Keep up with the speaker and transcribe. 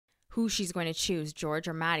who she's going to choose, George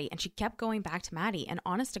or Maddie. And she kept going back to Maddie. And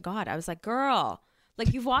honest to God, I was like, girl,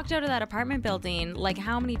 like, you've walked out of that apartment building like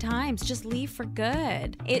how many times? Just leave for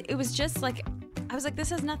good. It was just like, I was like, this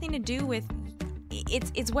has nothing to do with,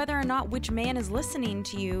 it's whether or not which man is listening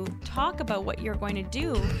to you talk about what you're going to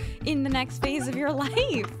do in the next phase of your life.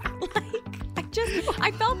 Like,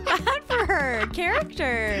 I felt bad for her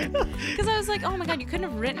character, because I was like, oh my God, you couldn't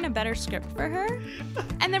have written a better script for her.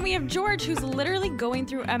 And then we have George, who's literally going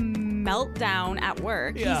through a meltdown at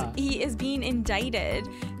work. Yeah. He is being indicted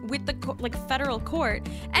with the federal court,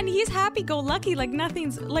 and he's happy-go-lucky, like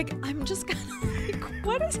nothing's, like, I'm just kind of like,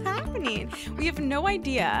 what is happening? We have no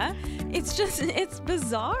idea. It's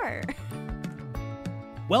bizarre.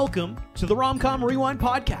 Welcome to the Rom-Com Rewind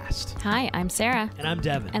Podcast. Hi, I'm Sarah. And I'm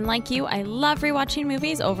Devin. And like you, I love rewatching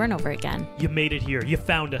movies over and over again. You made it here. You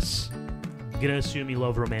found us. I'm gonna assume you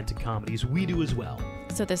love romantic comedies. We do as well.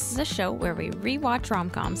 So this is a show where we rewatch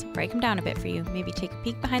rom-coms, break them down a bit for you, maybe take a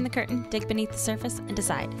peek behind the curtain, dig beneath the surface, and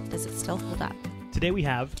decide, does it still hold up? Today we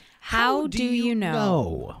have How Do You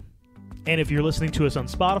Know? And if you're listening to us on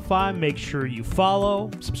Spotify, make sure you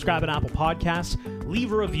follow, subscribe on Apple Podcasts,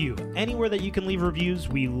 leave a review. Anywhere that you can leave reviews,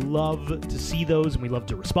 we love to see those and we love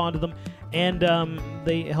to respond to them. And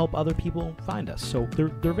they help other people find us. So they're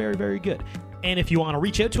very, very good. And if you want to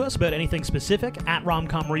reach out to us about anything specific, at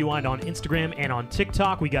Romcom Rewind on Instagram and on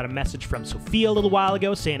TikTok. We got a message from Sophia a little while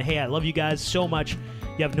ago saying, hey, I love you guys so much.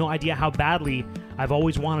 You have no idea how badly I've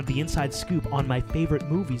always wanted the inside scoop on my favorite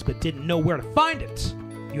movies, but didn't know where to find it.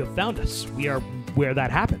 You have found us. We are where that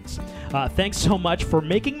happens. Thanks so much for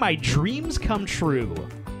making my dreams come true.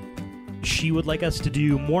 She would like us to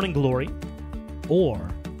do Morning Glory or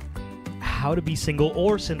How to Be Single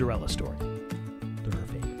or Cinderella Story. They're her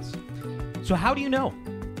favorites. So How Do You Know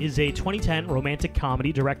is a 2010 romantic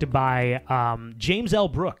comedy directed by James L.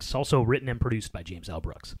 Brooks, also written and produced by James L.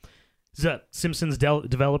 Brooks. He's a Simpsons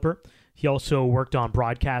developer. He also worked on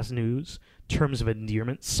Broadcast News, Terms of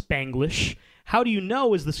Endearment, Spanglish. How Do You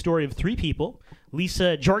Know is the story of three people.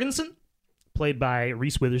 Lisa Jorgensen, played by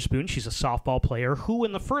Reese Witherspoon. She's a softball player who,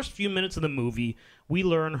 in the first few minutes of the movie, we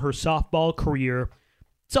learn her softball career,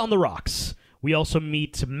 it's on the rocks. We also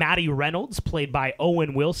meet Matty Reynolds, played by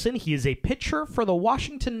Owen Wilson. He is a pitcher for the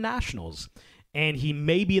Washington Nationals, and he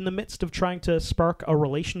may be in the midst of trying to spark a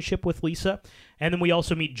relationship with Lisa. And then we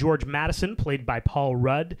also meet George Madison, played by Paul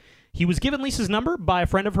Rudd. He was given Lisa's number by a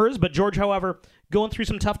friend of hers, but George, however, going through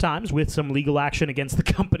some tough times with some legal action against the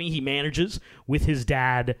company he manages with his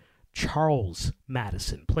dad, Charles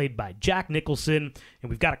Madison, played by Jack Nicholson. And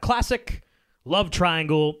we've got a classic love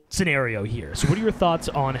triangle scenario here. So what are your thoughts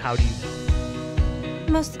on How Do You Know?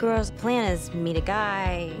 Most girls' plan is meet a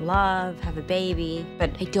guy, love, have a baby,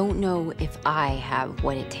 but I don't know if I have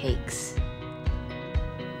what it takes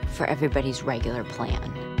for everybody's regular plan.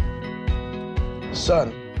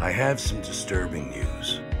 Son, I have some disturbing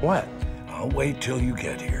news. What? I'll wait till you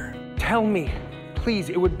get here. Tell me. Please,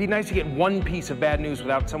 it would be nice to get one piece of bad news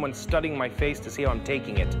without someone studying my face to see how I'm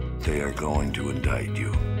taking it. They are going to indict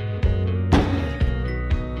you.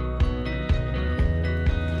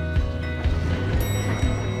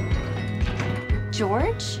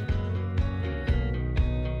 George?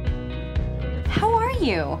 How are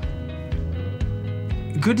you?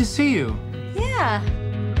 Good to see you. Yeah.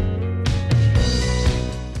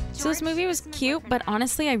 So this movie was cute, but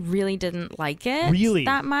honestly, I really didn't like it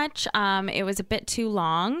that much. It was a bit too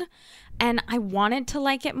long, and I wanted to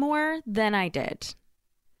like it more than I did.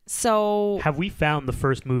 So have we found the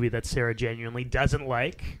first movie that Sarah genuinely doesn't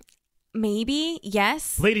like? Maybe,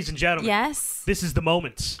 yes. Ladies and gentlemen, yes. This is the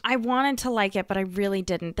moment. I wanted to like it, but I really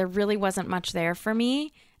didn't. There really wasn't much there for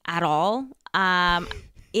me at all.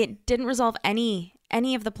 It didn't resolve any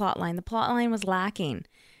of the plot line. The plot line was lacking.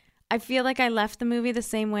 I feel like I left the movie the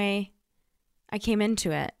same way I came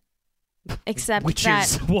into it, except Which that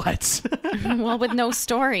is what? well, with no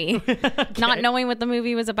story, not knowing what the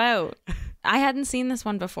movie was about. I hadn't seen this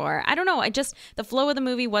one before. I don't know. The flow of the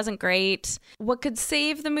movie wasn't great. What could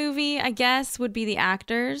save the movie, I guess, would be the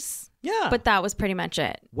actors. Yeah. But that was pretty much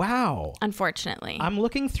it. Wow. Unfortunately. I'm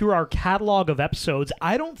looking through our catalog of episodes.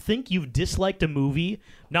 I don't think you've disliked a movie,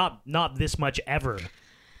 not this much ever.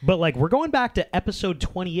 But like we're going back to episode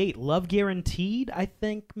 28, Love Guaranteed. I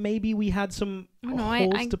think maybe we had some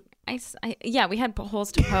holes to... yeah, we had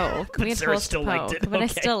holes to poke. But Sarah still liked it. But okay. I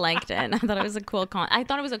still liked it. And I thought it was a cool I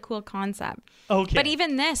thought it was a cool concept. Okay. But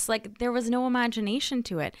even this, like, there was no imagination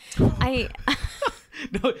to it.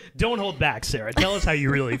 No, don't hold back, Sarah. Tell us how you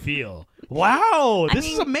really feel. Wow, this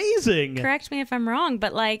is amazing. Correct me if I'm wrong,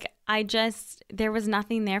 but like there was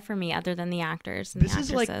nothing there for me other than the actors and this the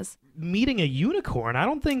actresses. Is like meeting a unicorn. I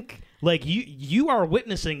don't think Like you are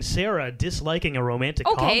witnessing Sarah disliking a romantic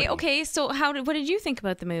comedy. Okay. So what did you think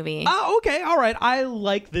about the movie? Oh, okay. All right. I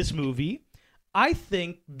like this movie. I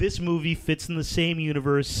think this movie fits in the same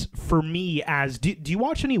universe for me as... Do you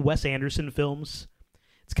watch any Wes Anderson films?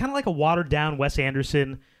 It's kind of like a watered-down Wes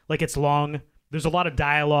Anderson. Like, it's long. There's a lot of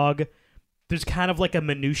dialogue. There's kind of like a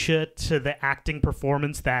minutia to the acting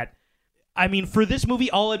performance that... I mean, for this movie,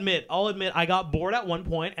 I'll admit, I got bored at one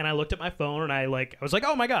point, and I looked at my phone, and I was like,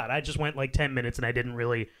 oh my God, I just went like 10 minutes, and I didn't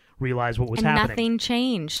really realize what was happening. Nothing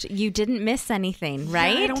changed. You didn't miss anything,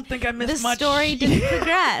 right? Yeah, I don't think I missed much. The story didn't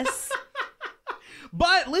progress.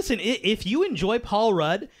 But listen, if you enjoy Paul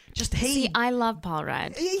Rudd, just See, I love Paul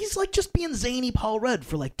Rudd. He's like just being zany Paul Rudd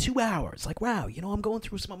for like 2 hours. Like, wow, I'm going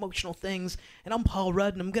through some emotional things, and I'm Paul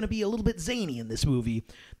Rudd, and I'm going to be a little bit zany in this movie.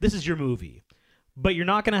 This is your movie. But you're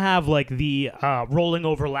not going to have like the rolling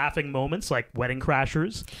over laughing moments like Wedding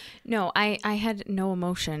Crashers. No, I had no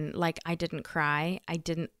emotion. Like, I didn't cry. I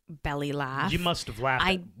didn't belly laugh. You must have laughed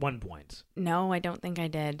at one point. No, I don't think I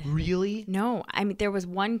did. Really? No. I mean, there was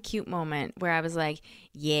one cute moment where I was like,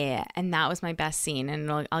 yeah, and that was my best scene,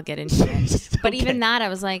 and I'll get into it. But even that, I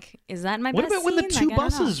was like, is that my best scene? What about when the two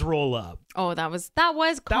buses roll up? Oh, that was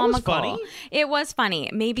comical. That was funny? It was funny.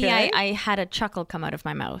 Maybe I had a chuckle come out of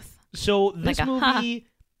my mouth. So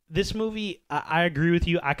this movie, I agree with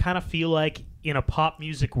you. I kind of feel like in a pop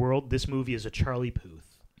music world, this movie is a Charlie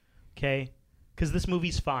Puth. Okay? Because this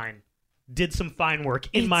movie's fine. Did some fine work,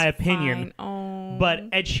 in my opinion. Oh. But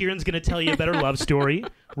Ed Sheeran's going to tell you a better love story,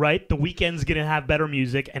 right? The Weeknd's going to have better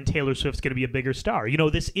music, and Taylor Swift's going to be a bigger star.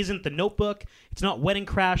 This isn't The Notebook. It's not Wedding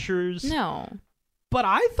Crashers. No. But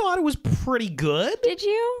I thought it was pretty good. Did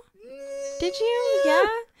you? Yeah.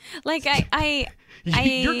 Like,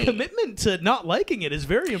 Your commitment to not liking it is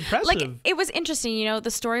very impressive. Like, it was interesting, the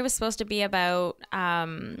story was supposed to be about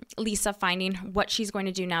Lisa finding what she's going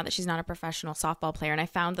to do now that she's not a professional softball player. And I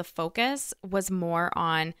found the focus was more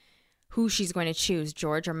on who she's going to choose,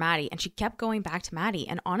 George or Maddie. And she kept going back to Maddie.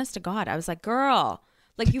 And honest to God, I was like, girl,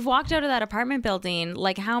 like, you've walked out of that apartment building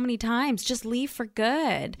like how many times? Just leave for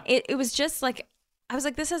good. It was just like, I was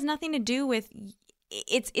like, this has nothing to do with...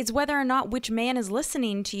 It's whether or not which man is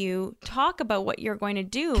listening to you talk about what you're going to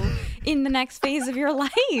do in the next phase of your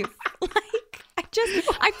life. Like,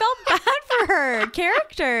 I felt bad for her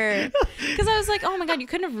character because I was like, oh my God, you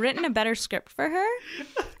couldn't have written a better script for her.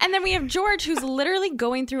 And then we have George, who's literally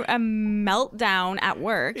going through a meltdown at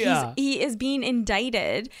work. Yeah. He is being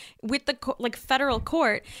indicted with the federal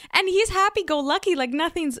court, and he's happy-go-lucky, like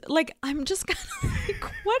nothing's like. I'm just kind of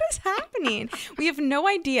like, what is happening? We have no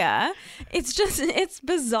idea. It's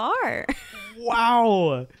bizarre.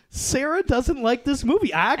 Wow. Sarah doesn't like this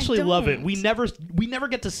movie. I actually love it. We never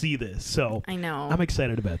get to see this, so I know. I'm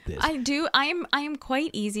excited about this. I do. I am quite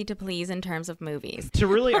easy to please in terms of movies. To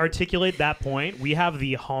really articulate that point, we have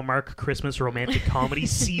the Hallmark Christmas romantic comedy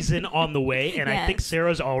season on the way, and I think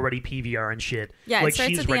Sarah's already PVR and shit. Yeah, like, it starts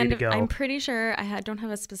she's at the ready end to of, go. I'm pretty sure don't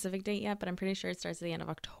have a specific date yet, but I'm pretty sure it starts at the end of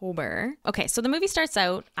October. Okay, so the movie starts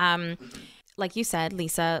out like you said,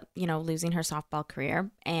 Lisa, losing her softball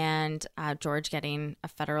career, and George getting a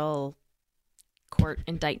federal court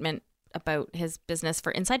indictment about his business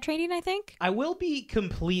for inside trading, I think. I will be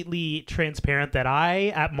completely transparent that I,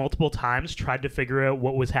 at multiple times, tried to figure out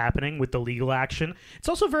what was happening with the legal action. It's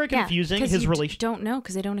also very confusing. His relationship. Don't know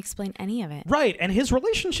because they don't explain any of it. Right, and his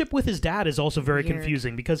relationship with his dad is also very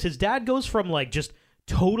confusing because his dad goes from like just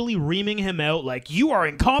totally reaming him out like, you are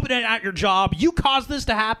incompetent at your job, you caused this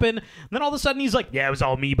to happen, and then all of a sudden he's like, yeah, it was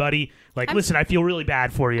all me, buddy. Like, listen, I feel really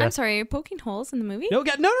bad for you. I'm sorry, you're poking holes in the movie? No,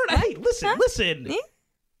 hey, listen.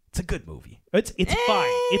 It's a good movie. It's fine.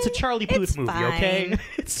 It's a Charlie Puth movie, fine. Okay?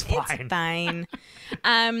 It's fine. It's fine.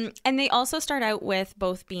 And they also start out with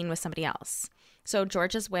both being with somebody else. So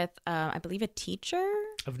George is with, I believe, a teacher.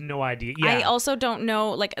 I have no idea. Yeah. I also don't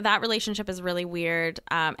know. Like, that relationship is really weird.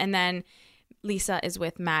 And then Lisa is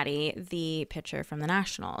with Maddie, the pitcher from the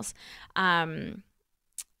Nationals. And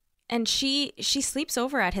she sleeps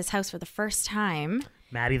over at his house for the first time.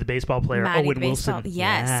 Maddie, the baseball player. Owen Wilson.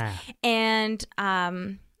 Yes. Yeah.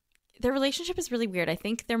 And their relationship is really weird. I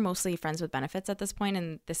think they're mostly friends with benefits at this point,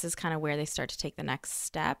 and this is kind of where they start to take the next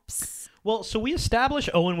steps. Well, so we establish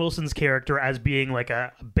Owen Wilson's character as being like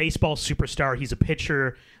a baseball superstar. He's a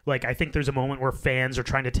pitcher. Like, I think there's a moment where fans are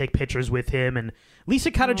trying to take pictures with him, and Lisa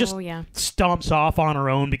kind of stomps off on her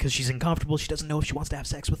own because she's uncomfortable. She doesn't know if she wants to have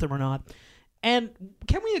sex with him or not. And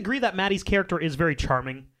can we agree that Maddie's character is very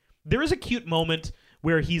charming? There is a cute moment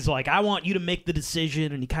where he's like, I want you to make the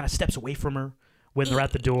decision, and he kind of steps away from her when they're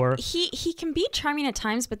at the door. He can be charming at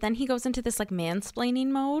times, but then he goes into this like mansplaining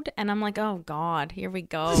mode, and I'm like, oh God, here we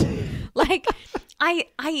go. Like,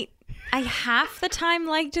 I I half the time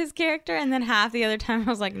liked his character, and then half the other time I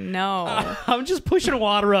was like, no. I'm just pushing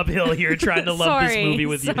water uphill here, trying to love this movie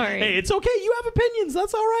with you. Hey, it's okay. You have opinions.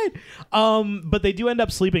 That's all right. But they do end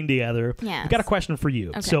up sleeping together. Yes. I've got a question for you.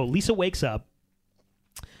 Okay. So Lisa wakes up.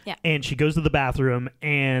 Yeah. And she goes to the bathroom,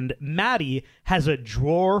 and Maddie has a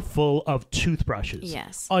drawer full of toothbrushes.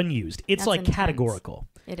 Yes. Unused. It's That's like intense. categorical.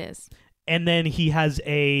 It is. And then he has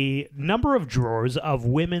a number of drawers of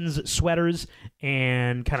women's sweaters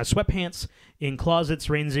and kind of sweatpants in closets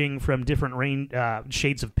ranging from different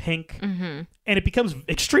shades of pink. Mm-hmm. And it becomes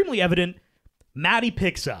extremely evident Maddie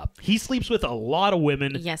picks up. He sleeps with a lot of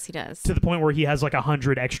women. Yes, he does. To the point where he has like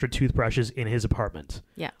 100 extra toothbrushes in his apartment.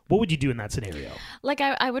 Yeah. What would you do in that scenario? Like,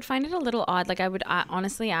 I would find it a little odd. Like, I would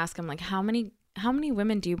honestly ask him, like, how many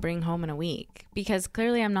women do you bring home in a week? Because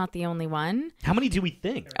clearly I'm not the only one. How many do we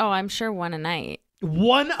think? Oh, I'm sure one a night.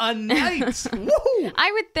 One a night? Woo!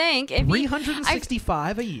 I would think. If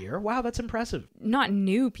 365 a year? Wow, that's impressive. Not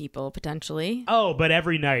new people, potentially. Oh, but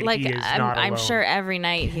every night Like, he is not alone. I'm sure every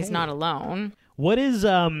night he's not alone. What is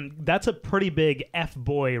that's a pretty big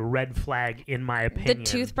F-boy red flag in my opinion. The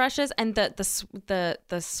toothbrushes and the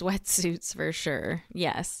sweatsuits for sure.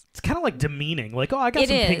 Yes. It's kind of like demeaning. Like, oh, I got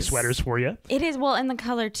some pink sweaters for you. It is. Well, and the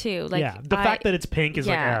color too. Like, yeah, the fact that it's pink is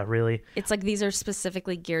like, really? It's like these are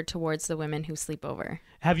specifically geared towards the women who sleep over.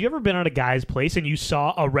 Have you ever been at a guy's place and you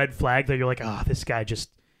saw a red flag that you're like, oh, this guy just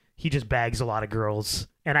bags a lot of girls,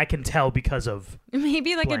 and I can tell because of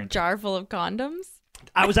maybe like blank. A jar full of condoms?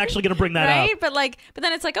 I was actually going to bring that right? up. But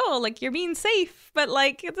then it's like, oh, like you're being safe. But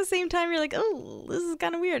like at the same time, you're like, oh, this is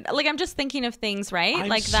kind of weird. Like I'm just thinking of things, right? I'm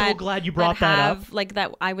like so glad you brought that up. Like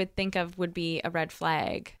that I would think of would be a red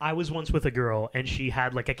flag. I was once with a girl and she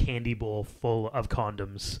had like a candy bowl full of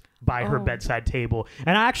condoms by her bedside table.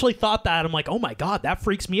 And I actually thought that. I'm like, oh my God, that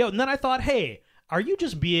freaks me out. And then I thought, hey, are you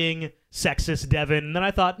just being sexist, Devin? And then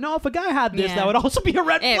I thought, no, if a guy had this, that would also be a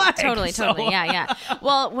red flag. Totally. Yeah.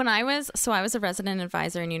 Well, when I was a resident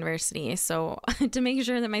advisor in university. So to make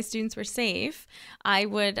sure that my students were safe, I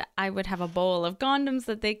would have a bowl of condoms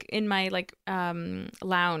that they in my like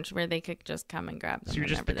lounge where they could just come and grab them. So you're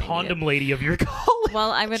just the condom lady of your college.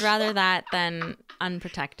 Well, I would rather that than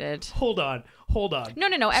unprotected. Hold on.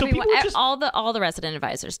 No. So everyone, just, all the resident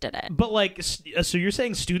advisors did it. But like, so you're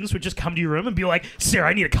saying students would just come to your room and be like, "Sarah,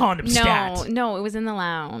 I need a condom stat." No, it was in the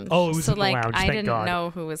lounge. Oh, it was in the like, lounge. I Thank didn't God. know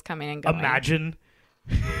who was coming and going. Imagine.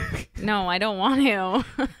 No, I don't want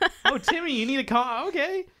to. Oh, Timmy, you need a condom?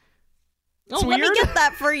 Okay. Oh, let me get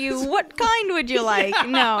that for you. What kind would you like?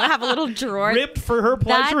 No, I have a little drawer. Ribbed for her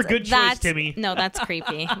pleasure. Good choice, Timmy. No, that's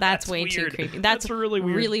creepy. That's way weird. too creepy. That's really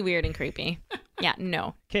weird. Really weird and creepy. Yeah,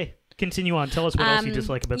 no. Okay, continue on. Tell us what else you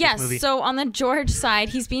dislike about this movie. Yes, so on the George side,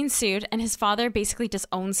 he's being sued, and his father basically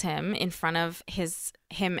disowns him in front of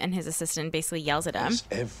him and his assistant, basically yells at him. As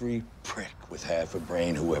every prick with half a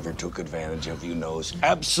brain who ever took advantage of you knows.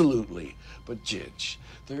 Absolutely. But, Jidge,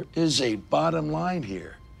 there is a bottom line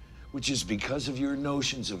here, which is because of your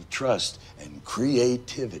notions of trust and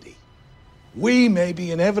creativity. We may be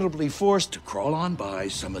inevitably forced to crawl on by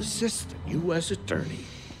some assistant U.S. attorney.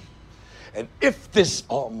 And if this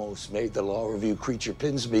almost made the law review creature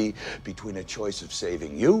pins me between a choice of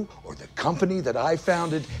saving you or the company that I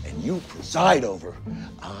founded and you preside over,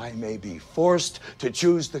 I may be forced to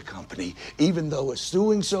choose the company, even though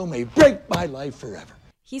doing so may break my life forever.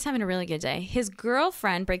 He's having a really good day. His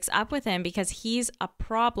girlfriend breaks up with him because he's a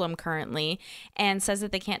problem currently and says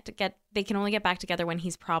that they can only get back together when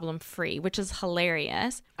he's problem free, which is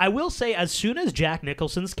hilarious. I will say, as soon as Jack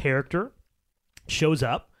Nicholson's character shows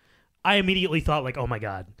up, I immediately thought, like, oh my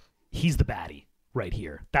God, he's the baddie right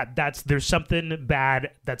here. There's something bad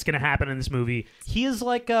that's gonna happen in this movie. He is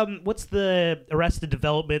like, what's the Arrested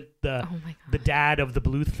Development, the dad of the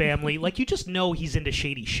Bluth family? Like, you just know he's into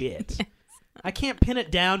shady shit. Yes. I can't pin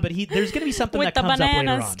it down, but there's gonna be something that comes up later on. With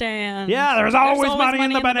the banana stand. Yeah, there's always money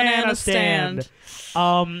in the banana stand.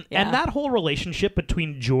 And Yeah. that whole relationship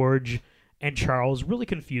between George and Charles really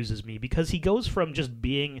confuses me because he goes from just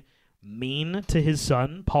being mean to his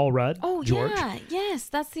son, Paul Rudd, George. Yeah, yes,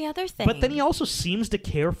 that's the other thing. But then he also seems to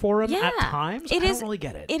care for him at times. I don't really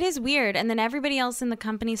get it. It is weird. And then everybody else in the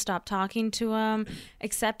company stopped talking to him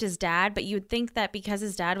except his dad. But you would think that because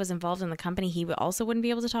his dad was involved in the company, he also wouldn't be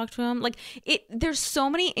able to talk to him. Like, there's so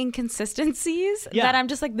many inconsistencies that I'm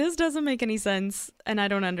just like, this doesn't make any sense. And I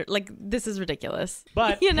don't this is ridiculous.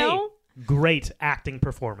 But, you know? Hey, great acting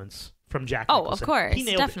performance from Jack Nicholson. Oh, of course. He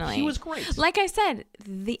nailed definitely. it. He was great. Like I said,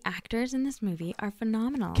 the actors in this movie are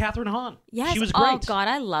phenomenal. Catherine Hahn. Yes. She was great. Oh, God,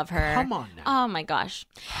 I love her. Come on now. Oh, my gosh.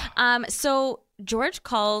 So George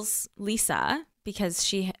calls Lisa because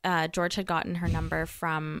George had gotten her number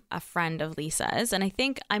from a friend of Lisa's. And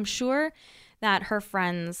I'm sure that her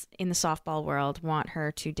friends in the softball world want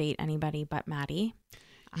her to date anybody but Maddie.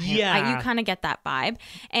 You kind of get that vibe.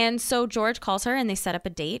 And so George calls her and they set up a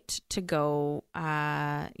date to go,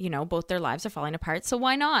 both their lives are falling apart. So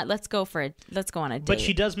why not? Let's go on a date. But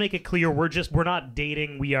she does make it clear we're not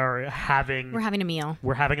dating. We're having a meal.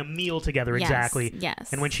 We're having a meal together. Yes, exactly.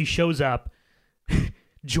 yes. And when she shows up,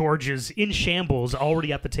 George is in shambles,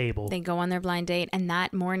 already at the table. They go on their blind date, and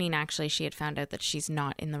that morning, actually, she had found out that she's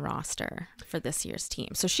not in the roster for this year's team.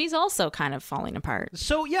 So she's also kind of falling apart.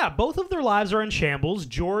 So, yeah, both of their lives are in shambles.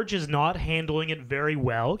 George is not handling it very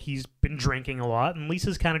well. He's been drinking a lot, and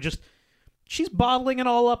Lisa's kind of she's bottling it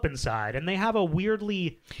all up inside, and they have a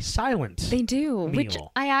weirdly silent They do, meal. which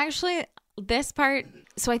this part,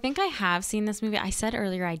 so I think I have seen this movie. I said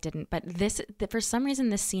earlier I didn't, but for some reason,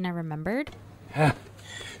 this scene I remembered.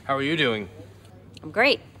 How are you doing? I'm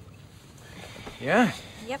great. Yeah?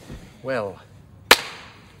 Yep. Well,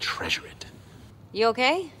 treasure it. You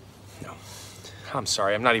okay? No. I'm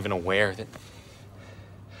sorry, I'm not even aware that...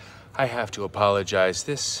 I have to apologize.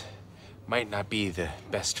 This might not be the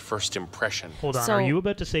best first impression. Hold on, are you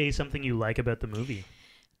about to say something you like about the movie?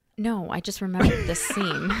 No, I just remembered this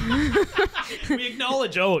scene. We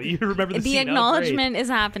acknowledge, you remember the scene. The acknowledgement is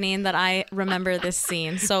happening that I remember this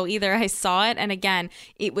scene. So either I saw it, and again,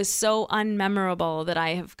 it was so unmemorable that I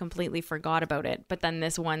have completely forgot about it. But then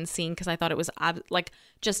this one scene, because I thought it was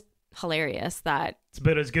just hilarious that... It's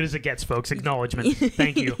about as good as it gets, folks. Acknowledgement.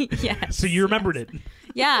 Thank you. Yes. So you remembered it.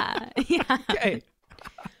 Yeah. Yeah. Okay.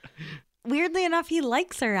 Weirdly enough, he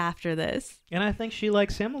likes her after this. And I think she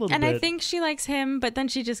likes him a little bit. And I think she likes him, but then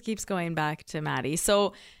she just keeps going back to Maddie.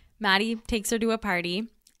 So Maddie takes her to a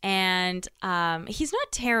party, and he's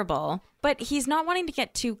not terrible, but he's not wanting to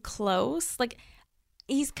get too close. Like,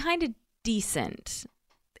 he's kind of decent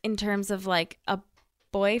in terms of like a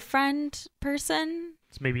boyfriend person.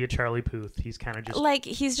 It's maybe a Charlie Puth. He's kind of just... Like,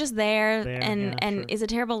 he's just there and sure. is a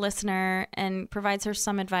terrible listener and provides her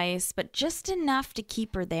some advice, but just enough to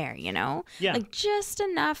keep her there, you know? Yeah. Like, just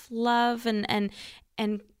enough love and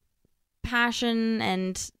passion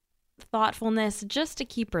and thoughtfulness just to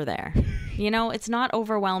keep her there. You know, it's not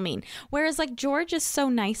overwhelming. Whereas, like, George is so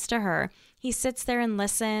nice to her. He sits there and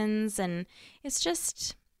listens, and it's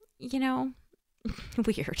just,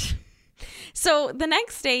 weird. So the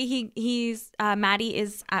next day, Maddie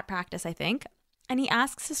is at practice, I think, and he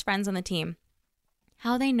asks his friends on the team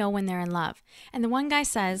how they know when they're in love. And the one guy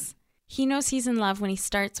says he knows he's in love when he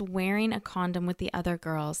starts wearing a condom with the other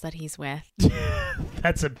girls that he's with.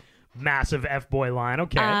 That's a massive F-boy line.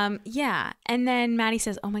 Okay. Yeah. And then Maddie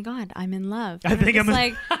says, "Oh my God, I'm in love." I think I'm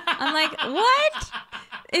like, what?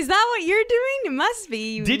 Is that what you're doing? It must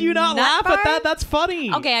be. Did you not laugh at that? That's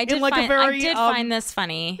funny. Okay, I did find this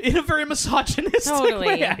funny. In a very misogynistic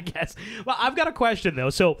way, I guess. Well, I've got a question, though.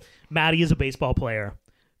 So, Maddie is a baseball player.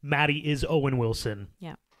 Maddie is Owen Wilson.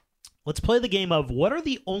 Yeah. Let's play the game of what are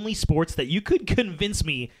the only sports that you could convince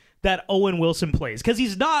me that Owen Wilson plays? Because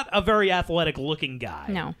he's not a very athletic-looking guy.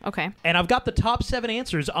 No. Okay. And I've got the top 7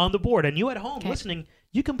 answers on the board. And you at home listening,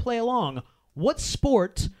 you can play along. What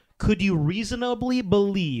sport could you reasonably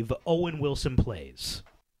believe Owen Wilson plays?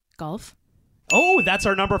 Golf. Oh, that's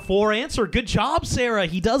our number 4 answer. Good job, Sarah.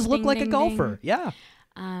 He does look like a golfer. Ding. Yeah.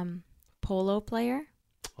 Polo player.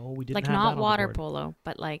 Oh, we didn't like have not that on water the board. polo,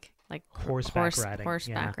 but like horseback riding.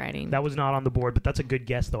 Horseback riding. That was not on the board, but that's a good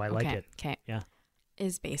guess, though. I like it. Okay. Yeah.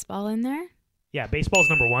 Is baseball in there? Yeah, baseball's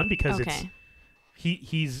number 1 because okay.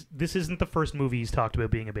 This isn't the first movie he's talked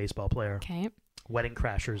about being a baseball player. Okay. Wedding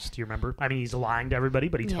Crashers, do you remember? I mean, he's lying to everybody,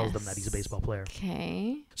 but he tells them that he's a baseball player.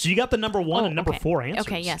 Okay. So you got the number 1 and number 4 answers.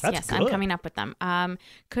 Okay, yes. That's good. I'm coming up with them.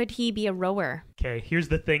 Could he be a rower? Okay, here's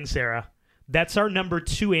the thing, Sarah. That's our number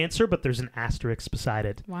 2 answer, but there's an asterisk beside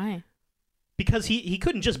it. Why? Because he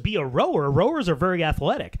couldn't just be a rower. Rowers are very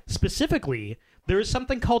athletic. Specifically, there is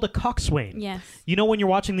something called a coxswain. Yes. You know when you're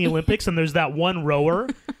watching the Olympics and there's that one rower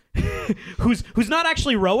who's not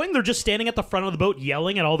actually rowing, they're just standing at the front of the boat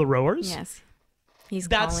yelling at all the rowers? Yes. He's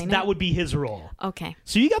that would be his role. Okay.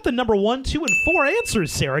 So you got the number 1, 2, and 4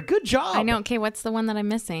 answers, Sarah. Good job. I know. Okay, what's the one that I'm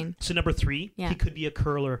missing? So number 3, he could be a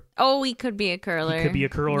curler. Oh, he could be a curler. He could be a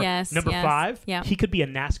curler. Yes. Number 5, he could be a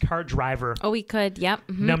NASCAR driver. Oh, he could. Yep.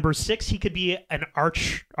 Mm-hmm. Number 6, he could be an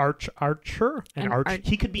archer.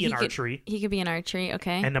 He could be in archery. He could be in archery.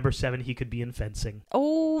 Okay. And number 7, he could be in fencing.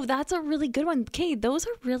 Oh, that's a really good one. Okay, those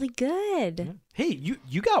are really good. Yeah. Hey,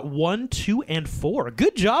 you got 1, 2, and 4.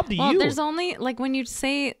 Good job to you. Well, there's only like when you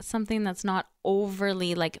say something that's not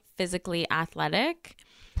overly like physically athletic,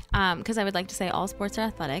 because I would like to say all sports are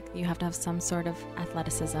athletic. You have to have some sort of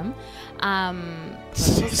athleticism.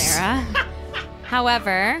 Political Sarah.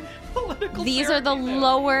 However, these are the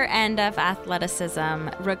lower end of athleticism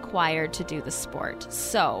required to do the sport.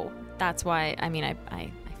 So that's why, I mean,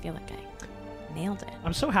 I feel like I nailed it.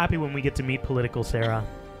 I'm so happy when we get to meet Political Sarah.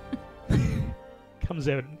 Comes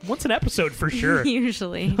out once an episode for sure.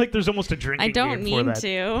 Usually. Like there's almost a drinking game for that. I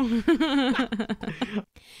don't mean to.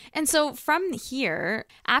 And so from here,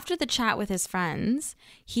 after the chat with his friends,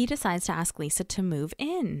 he decides to ask Lisa to move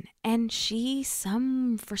in. And she,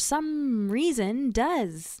 for some reason,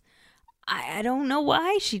 does. I don't know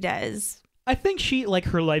why she does. I think she, like,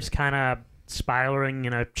 her life's kind of spiraling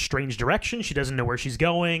in a strange direction. She doesn't know where she's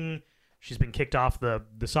going. She's been kicked off the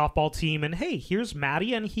softball team. And hey, here's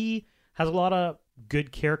Maddie, and he has a lot of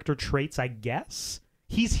good character traits, I guess.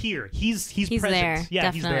 He's here. He's present. There. Yeah,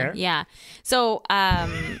 definitely. he's there. Yeah. So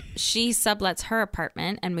she sublets her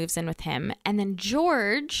apartment and moves in with him. And then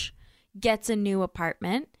George gets a new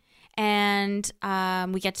apartment. And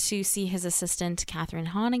we get to see his assistant, Catherine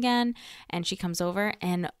Hahn, again. And she comes over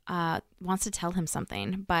and wants to tell him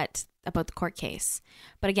something about the court case.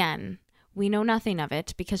 But again, we know nothing of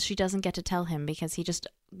it because she doesn't get to tell him because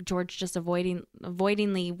George just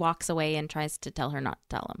avoidingly walks away and tries to tell her not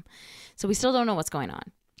to tell him. So we still don't know what's going on.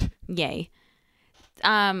 Yay.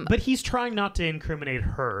 But he's trying not to incriminate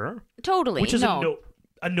her. Totally. Which is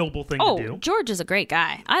a noble thing to do. George is a great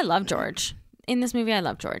guy. I love George. In this movie, I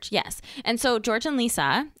love George. Yes. And so George and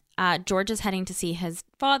Lisa, George is heading to see his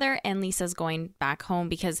father and Lisa's going back home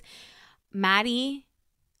because Maddie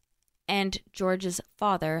and George's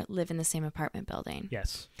father live in the same apartment building.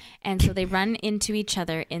 Yes. And so they run into each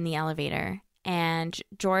other in the elevator, and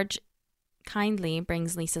George kindly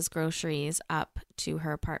brings Lisa's groceries up to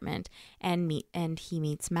her apartment and he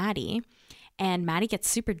meets Maddie. And Maddie gets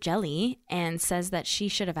super jelly and says that she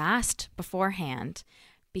should have asked beforehand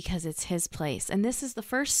because it's his place. And this is the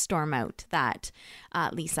first storm out that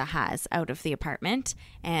Lisa has out of the apartment,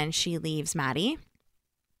 and she leaves Maddie.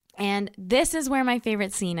 And this is where my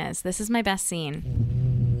favorite scene is. This is my best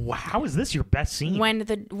scene. How is this your best scene?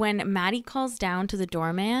 When Maddie calls down to the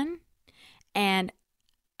doorman and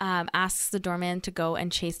asks the doorman to go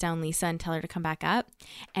and chase down Lisa and tell her to come back up.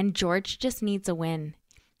 And George just needs a win.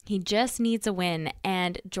 He just needs a win.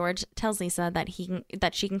 And George tells Lisa that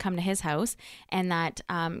she can come to his house and that,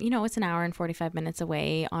 it's an hour and 45 minutes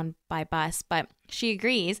away by bus. But she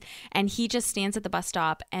agrees. And he just stands at the bus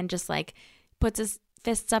stop and just like puts his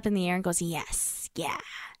fists up in the air and goes, yes, yeah.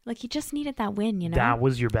 Like he just needed that win, you know? That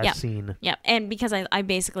was your best scene. Yep. And because I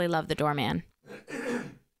basically love the doorman.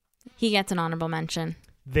 He gets an honorable mention.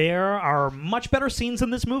 There are much better scenes in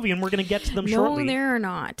this movie, and we're going to get to them shortly. No, there are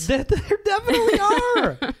not. There definitely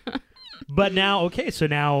are. But now, so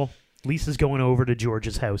now Lisa's going over to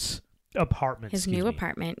George's house. Apartment. His new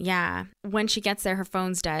apartment, yeah. When she gets there, her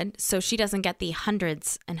phone's dead, so she doesn't get the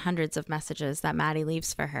hundreds and hundreds of messages that Maddie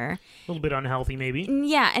leaves for her. A little bit unhealthy, maybe.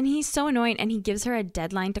 Yeah, and he's so annoying, and he gives her a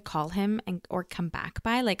deadline to call him or come back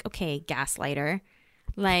by. Like, okay, gaslighter.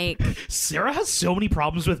 Like Sarah has so many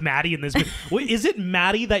problems with Maddie in this movie. Wait, is it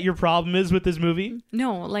Maddie that your problem is with this movie?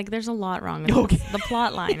 No, like there's a lot wrong with this. The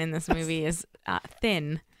plot line in this movie is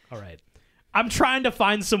thin. All right. I'm trying to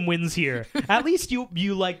find some wins here. At least you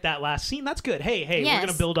like that last scene. That's good. Hey, yes, we're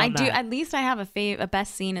going to build on that. I do. At least I have a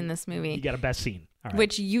best scene in this movie. You got a best scene. All right.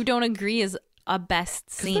 Which you don't agree is a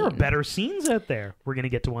best scene. There are better scenes out there. We're going to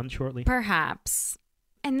get to one shortly. Perhaps.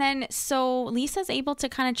 And then so Lisa's able to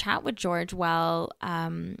kind of chat with George while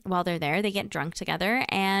they're there. They get drunk together,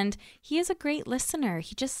 and he is a great listener.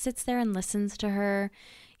 He just sits there and listens to her,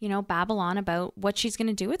 babble on about what she's going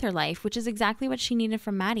to do with her life, which is exactly what she needed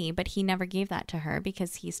from Maddie, but he never gave that to her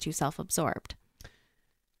because he's too self-absorbed.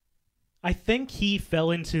 I think he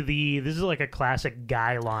fell into this is like a classic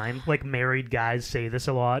guy line. Like married guys say this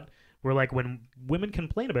a lot, where like when women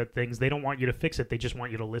complain about things, they don't want you to fix it. They just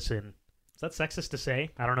want you to listen. Is that sexist to say?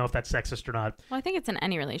 I don't know if that's sexist or not. Well, I think it's in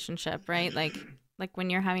any relationship, right? Like when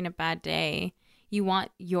you're having a bad day, you want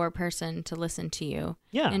your person to listen to you.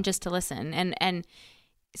 Yeah. And just to listen. And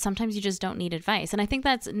sometimes you just don't need advice. And I think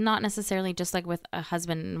that's not necessarily just like with a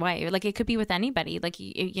husband and wife. Like it could be with anybody. Like,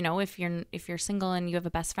 if you're single and you have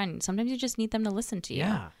a best friend, sometimes you just need them to listen to you.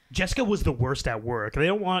 Yeah. Jessica was the worst at work. They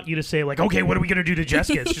don't want you to say like, okay, what are we going to do to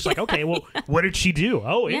Jessica? It's just like, okay, well, what did she do?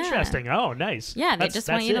 Oh, interesting. Oh, nice. Yeah. They just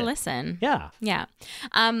want you to listen. Yeah. Yeah.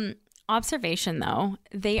 Observation though,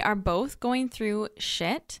 they are both going through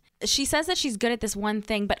shit. She says that she's good at this one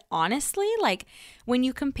thing, but honestly, like when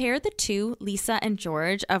you compare the two, Lisa and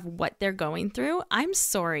George, of what they're going through, I'm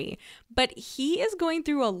sorry, but he is going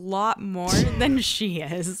through a lot more than she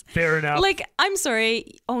is. Fair enough. Like, I'm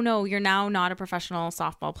sorry. Oh no, you're now not a professional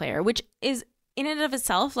softball player, which is in and of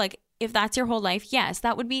itself, like if that's your whole life, yes,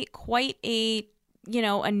 that would be quite a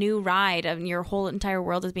new ride, and your whole entire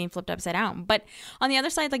world is being flipped upside down. But on the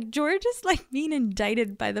other side, like George is like being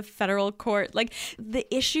indicted by the federal court. Like the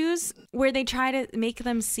issues where they try to make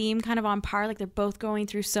them seem kind of on par, like they're both going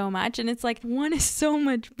through so much, and it's like one is so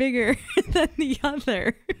much bigger than the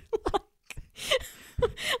other. I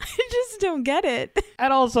just don't get it.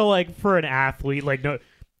 And also, like, for an athlete, like, no,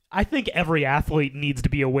 I think every athlete needs to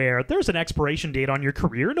be aware there's an expiration date on your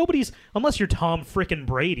career. Unless you're Tom frickin'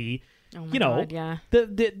 Brady. Oh my God, yeah.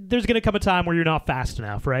 There's going to come a time where you're not fast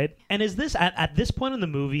enough, right? And is this, at this point in the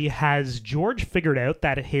movie, has George figured out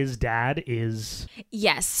that his dad is...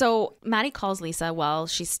 Yes. So Maddie calls Lisa while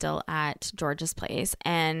she's still at George's place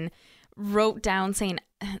and wrote down saying,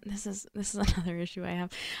 this is another issue I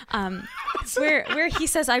have, where he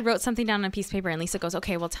says, I wrote something down on a piece of paper, and Lisa goes,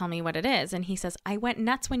 okay, well, tell me what it is. And he says, I went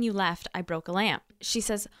nuts when you left. I broke a lamp. She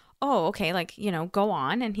says, oh, okay, like, go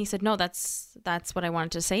on. And he said, no, that's what I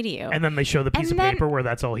wanted to say to you. And then they show the piece of paper where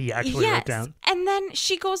that's all he actually wrote down. And then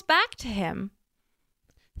she goes back to him.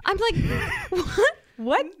 I'm like,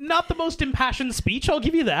 what? Not the most impassioned speech, I'll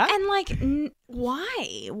give you that. And like,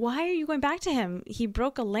 why? Why are you going back to him? He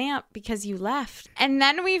broke a lamp because you left. And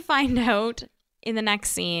then we find out in the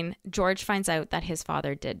next scene, George finds out that his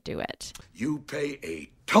father did do it. You pay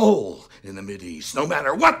a toll in the Mideast, no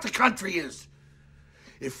matter what the country is.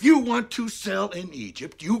 If you want to sell in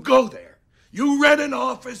Egypt, you go there. You rent an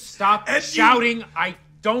office. Stop shouting. I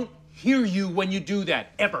don't hear you when you do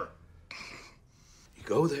that, ever. You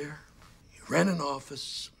go there, you rent an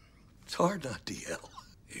office. It's hard not to yell.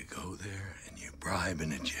 You go there and you bribe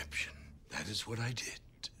an Egyptian. That is what I did.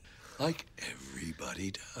 Like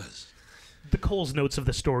everybody does. The Cole's notes of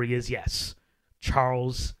the story is, yes,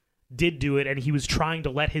 Charles did do it, and he was trying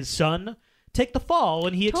to let his son take the fall,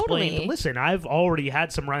 and he explained, listen, I've already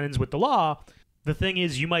had some run-ins with the law. The thing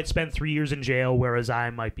is, you might spend 3 years in jail, whereas I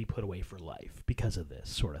might be put away for life because of this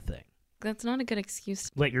sort of thing. That's not a good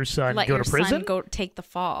excuse. Let your son go to prison? Let your son go take the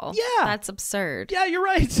fall. Yeah. That's absurd. Yeah, you're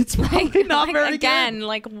right. It's probably not very again, good.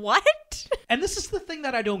 like, what? And this is the thing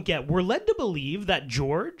that I don't get. We're led to believe that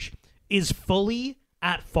George is fully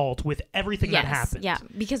at fault with everything that happened. Yeah,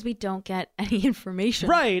 because we don't get any information.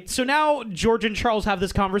 Right. So now George and Charles have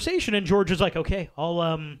this conversation, and George is like, okay,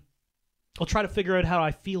 I'll try to figure out how I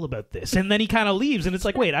feel about this. And then he kind of leaves, and it's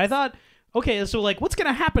like, wait, I thought, okay, so like, what's going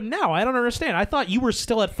to happen now? I don't understand. I thought you were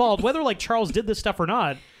still at fault. Whether like Charles did this stuff or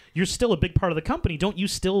not, you're still a big part of the company. Are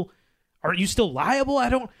you still liable? I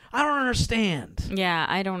don't understand. Yeah,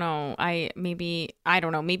 I don't know. I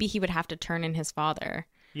don't know. Maybe he would have to turn in his father.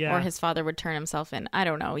 Yeah. Or his father would turn himself in. I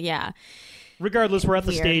don't know. Yeah. Regardless, we're at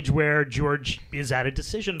the stage where George is at a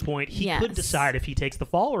decision point. He could decide if he takes the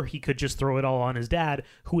fall, or he could just throw it all on his dad,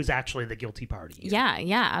 who is actually the guilty party here.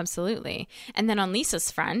 Yeah, absolutely. And then on Lisa's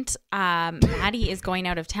front, Maddie is going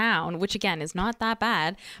out of town, which again is not that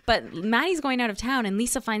bad. But Maddie's going out of town, and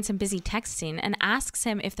Lisa finds him busy texting and asks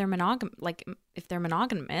him if they're monogamous. If they're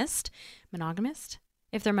monogamous.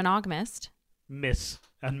 If they're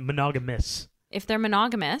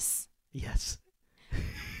monogamous. Yes.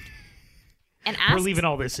 And asks, we're leaving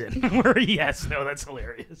all this in. Yes, no, that's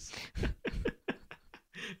hilarious.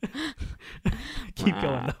 Keep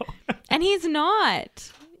going, though. And he's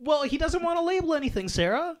not. Well, he doesn't want to label anything,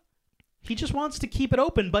 Sarah. He just wants to keep it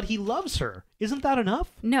open, but he loves her. Isn't that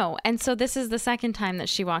enough? No. And so this is the second time that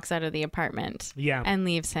she walks out of the apartment and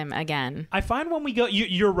leaves him again. I find when we go,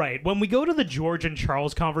 you're right. When we go to the George and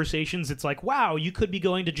Charles conversations, it's like, wow, you could be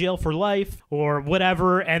going to jail for life or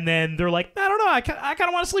whatever. And then they're like, I don't know, I kind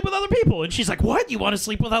of want to sleep with other people. And she's like, what? You want to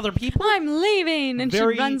sleep with other people? I'm leaving. And she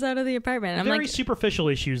runs out of the apartment. I'm very superficial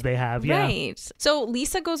issues they have. Yeah. Right. So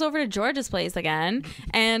Lisa goes over to George's place again,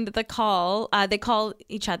 and they call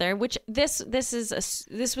each other, which this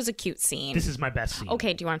was a cute scene. This is my best scene.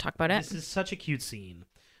 Okay, do you want to talk about it? This is such a cute scene.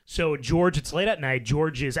 So George, it's late at night.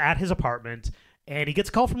 George is at his apartment, and he gets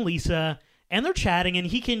a call from Lisa, and they're chatting, and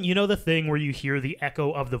he can, the thing where you hear the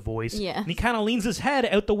echo of the voice. Yeah. And he kind of leans his head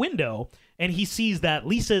out the window, and he sees that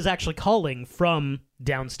Lisa is actually calling from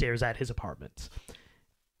downstairs at his apartment.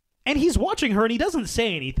 And he's watching her, and he doesn't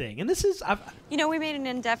say anything. And this is... we made an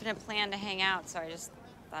indefinite plan to hang out, so I just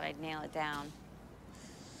thought I'd nail it down.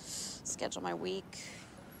 Schedule my week.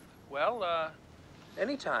 Well,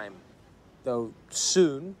 anytime. Though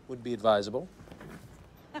soon would be advisable.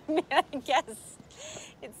 I mean, I guess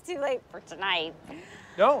it's too late for tonight.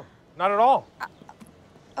 No, not at all.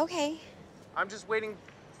 Okay. I'm just waiting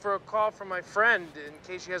for a call from my friend in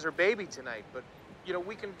case she has her baby tonight. But, you know,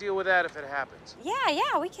 we can deal with that if it happens.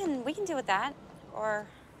 Yeah, we can deal with that. Or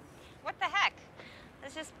what the heck?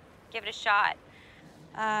 Let's just give it a shot.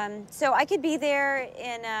 So I could be there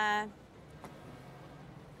in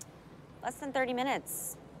less than 30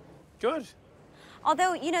 minutes. Good.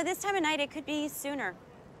 Although, you know, this time of night it could be sooner.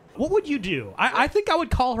 What would you do? I think I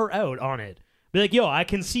would call her out on it. Be like, yo, I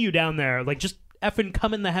can see you down there. Like, just effing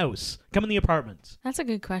come in the house. Come in the apartment. That's a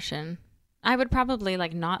good question. I would probably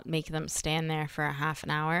like not make them stand there for a half an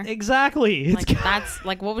hour. Exactly. Like that's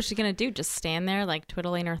like, what was she gonna do? Just stand there like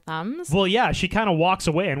twiddling her thumbs? Well, yeah, she kind of walks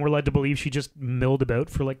away, and we're led to believe she just milled about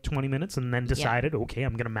for like 20 minutes, and then decided, okay,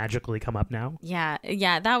 I'm gonna magically come up now. Yeah,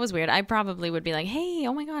 that was weird. I probably would be like, hey,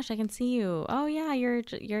 oh my gosh, I can see you. Oh yeah,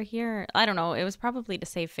 you're here. I don't know. It was probably to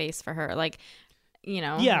save face for her, like, you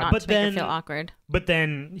know, yeah, not but to then make her feel awkward. But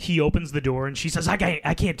then he opens the door, and she says, I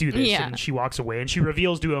can't do this, Yeah. and she walks away, and she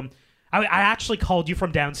reveals to him, I actually called you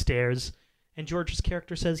from downstairs. And George's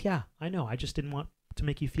character says, yeah, I know. I just didn't want to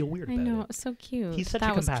make you feel weird I about know, it. it's so cute. He's such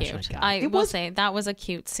that a was compassionate cute. guy. I will say that was a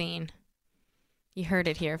cute scene. You heard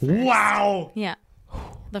it here first. Wow. Yeah.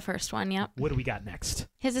 The first one, yep. What do we got next?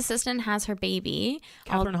 His assistant has her baby,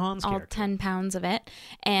 Catherine Hahn's all character. 10 pounds of it,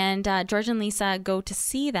 and George and Lisa go to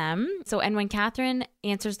see them. So, and when Catherine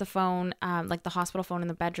answers the phone, like the hospital phone in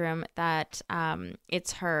the bedroom, that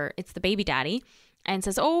it's the baby daddy, and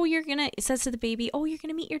says, it says to the baby, oh, you're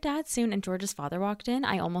gonna meet your dad soon. And George's father walked in.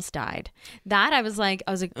 I almost died. I was like,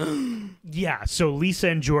 Yeah, so Lisa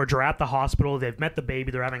and George are at the hospital. They've met the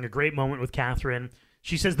baby. They're having a great moment with Catherine.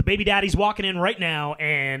 She says the baby daddy's walking in right now,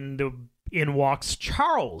 and in walks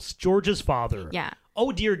Charles, George's father. Yeah.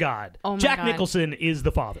 Oh, dear God. Oh, my Jack God. Nicholson is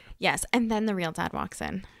the father. yes. And then the real dad walks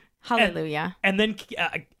in. Hallelujah. And then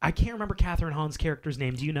I can't remember Catherine Hahn's character's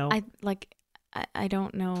name. Do you know? I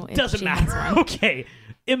don't know. If Doesn't she has matter. one. Okay.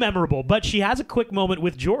 Immemorable. But she has a quick moment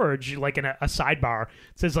with George, like in a sidebar.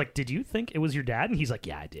 Says, like, did you think it was your dad? And he's like,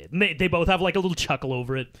 yeah, I did. And they both have like a little chuckle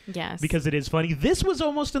over it. Yes. Because it is funny. This was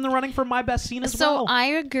almost in the running for my best scene as well. So I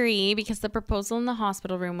agree, because the proposal in the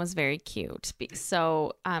hospital room was very cute.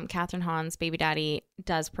 So Catherine Hahn's baby daddy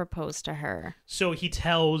does propose to her. So he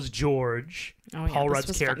tells George, Oh, yeah, Paul this Rudd's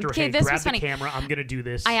was character, fun. Okay, hey, this grab was the funny. camera. I'm going to do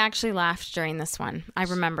this. I actually laughed during this one. I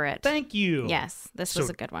remember it. Thank you. Yes, this was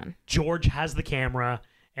a good one. George has the camera,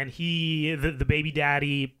 and the baby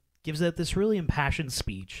daddy gives out this really impassioned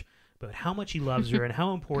speech about how much he loves her and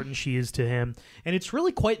how important she is to him. And it's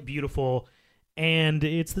really quite beautiful, and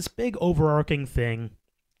it's this big overarching thing.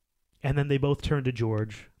 And then they both turn to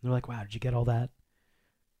George, and they're like, wow, did you get all that?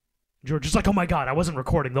 George is like, oh my God, I wasn't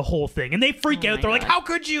recording the whole thing. And they freak out. They're like, how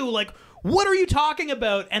could you? Like, what are you talking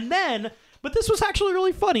about? And then, but this was actually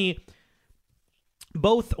really funny.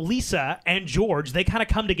 Both Lisa and George, they kind of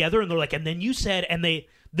come together and they're like, and then you said, and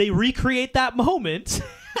they recreate that moment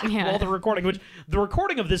while they're recording, which the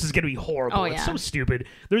recording of this is going to be horrible. Oh, It's yeah. so stupid.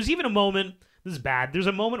 There's even a moment, this is bad, there's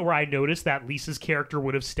a moment where I noticed that Lisa's character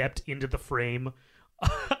would have stepped into the frame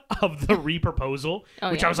of the re-proposal,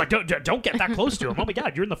 which I was like, don't get that close to him. Oh my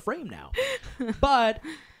God, you're in the frame now. But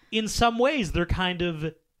in some ways, they're kind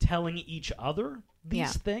of telling each other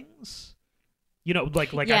these things. You know,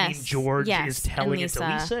 like I mean, George is telling it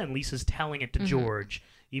to Lisa, and Lisa's telling it to George,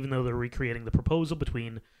 even though they're recreating the proposal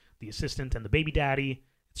between the assistant and the baby daddy.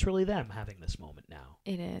 It's really them having this moment now.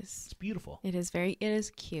 It is. It's beautiful. It is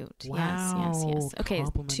cute. Wow. Yes. Okay,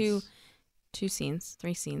 Compliments. two scenes,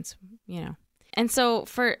 3 scenes, you know. And so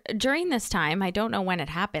during this time, I don't know when it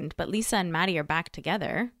happened, but Lisa and Maddie are back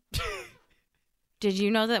together. Did you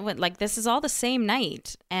know that this is all the same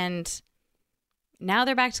night, and now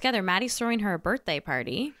they're back together. Maddie's throwing her a birthday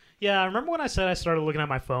party. Yeah, I remember when I said I started looking at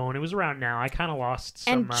my phone. It was around now. I kind of lost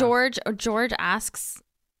some... And George asks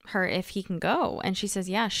her if he can go, and she says,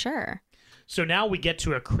 yeah, sure. So now we get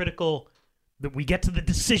to we get to the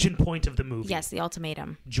decision point of the movie. Yes, the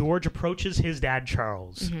ultimatum. George approaches his dad,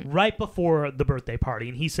 Charles, right before the birthday party,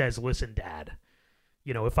 and he says, listen, Dad,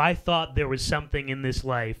 you know, if I thought there was something in this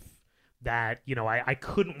life that, you know, I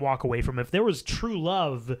couldn't walk away from, if there was true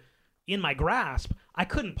love in my grasp, I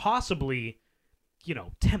couldn't possibly, you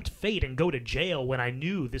know, tempt fate and go to jail when I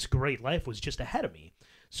knew this great life was just ahead of me.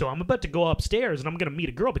 So I'm about to go upstairs, and I'm going to meet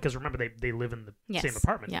a girl, because remember, they live in the same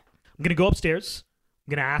apartment. Yeah. I'm going to go upstairs.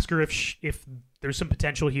 I'm going to ask her if there's some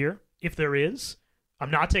potential here. If there is,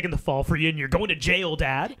 I'm not taking the fall for you, and you're going to jail,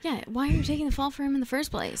 Dad. Yeah, why are you taking the fall for him in the first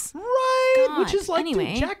place? Right, God. which is like,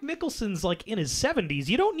 Anyway. dude, Jack Nicholson's like in his 70s.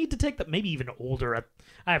 You don't need to take that, maybe even older.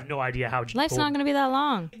 I have no idea how Life's old. not going to be that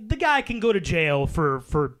long. The guy can go to jail for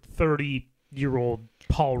 30-year-old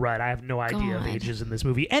Paul Rudd. I have no idea of God. ages in this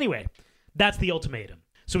movie. Anyway, that's the ultimatum.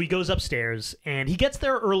 So he goes upstairs, and he gets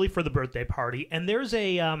there early for the birthday party, and there's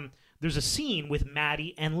a scene with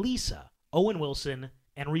Maddie and Lisa, Owen Wilson,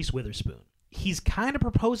 and Reese Witherspoon. He's kind of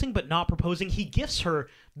proposing, but not proposing. He gifts her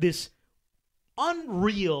this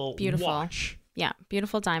unreal Beautiful. watch. Yeah,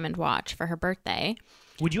 beautiful diamond watch for her birthday.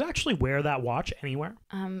 Would you actually wear that watch anywhere?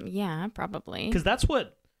 Yeah, probably. Because that's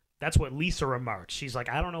what Lisa remarks. She's like,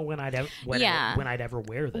 I don't know when I'd ever when I'd ever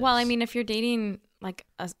wear this. Well, I mean, if you're dating like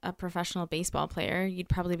a professional baseball player, you'd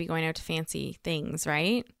probably be going out to fancy things,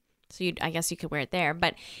 right? So I guess you could wear it there.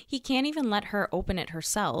 But he can't even let her open it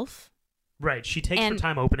herself. Right, she takes her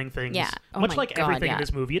time opening things. Yeah. Oh Much my like God, everything yeah. in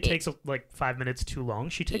this movie, it takes like 5 minutes too long.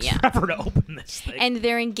 She takes Yeah. forever to open this thing. And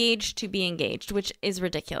they're engaged to be engaged, which is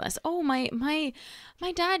ridiculous. Oh, my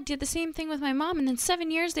dad did the same thing with my mom, and then 7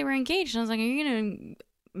 years they were engaged. And I was like, are you going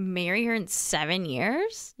to marry her in 7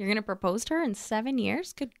 years? You're going to propose to her in 7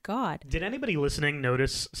 years? Good God. Did anybody listening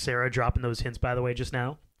notice Sarah dropping those hints, by the way, just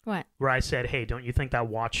now? What? Where I said, hey, don't you think that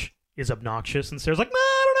watch is obnoxious? And Sarah's like, no,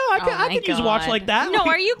 I don't know. I my could use a watch God. like that. No, Like,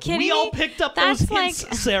 are you kidding We me? all picked up That's those like-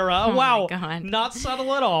 hints, Sarah. Oh my Wow. God. Not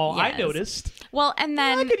subtle at all. I Yes. noticed. Well, and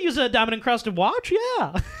I then could use a diamond encrusted watch,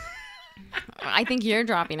 yeah. I think you're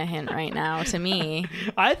dropping a hint right now to me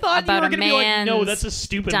I thought you about were a going to be like, no, man's that's a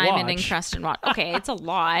stupid diamond watch. encrusted watch. Okay, it's a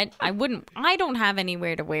lot. I don't have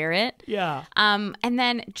anywhere to wear it. Yeah. And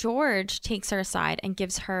then George takes her aside and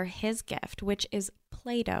gives her his gift, which is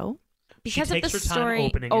Play-Doh. Because she takes of the her time story,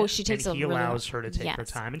 opening it, she takes and a he really allows her to take her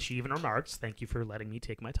yes. time, and she even remarks, thank you for letting me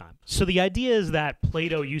take my time. So the idea is that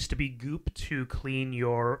Play-Doh used to be goop to clean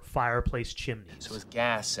your fireplace chimneys. So as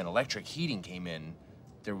gas and electric heating came in,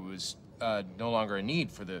 there was no longer a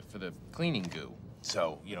need for the cleaning goo.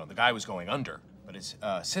 So, the guy was going under. But his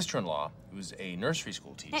sister-in-law, who was a nursery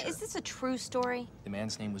school teacher. Hey, is this a true story? The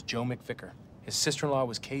man's name was Joe McVicker. His sister-in-law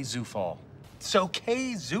was Kay Zufall. So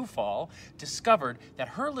Kay Zufall discovered that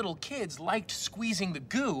her little kids liked squeezing the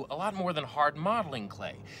goo a lot more than hard modeling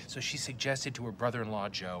clay. So she suggested to her brother-in-law,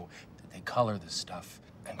 Joe, that they color this stuff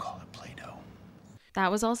and call it Play-Doh.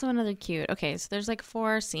 That was also another cute. Okay, so there's like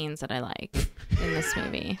 4 scenes that I like in this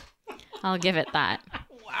movie. I'll give it that.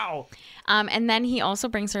 Wow. And then he also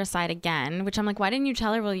brings her aside again, which I'm like, why didn't you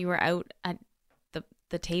tell her while you were out at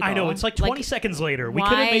the table? I know, it's like 20 seconds later. We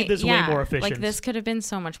could have made this way more efficient. Like, this could have been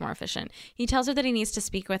so much more efficient. He tells her that he needs to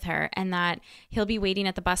speak with her and that he'll be waiting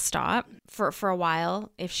at the bus stop for a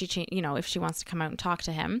while if she if she wants to come out and talk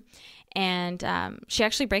to him. And she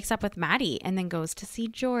actually breaks up with Maddie and then goes to see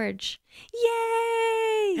George.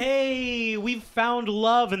 Yay! Hey, we've found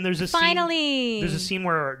love, and there's a Finally! There's a scene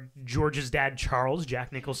where George's dad, Charles,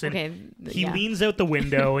 Jack Nicholson, Okay, he yeah. leans out the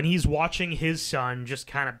window and he's watching his son just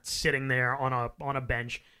kind of sitting there on a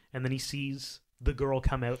bench, and then he sees the girl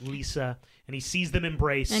come out, Lisa, and he sees them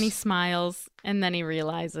embrace. And he smiles, and then he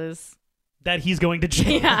realizes. That he's going to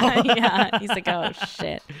jail. Yeah. He's like, oh,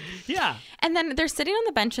 shit. Yeah. And then they're sitting on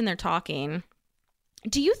the bench and they're talking.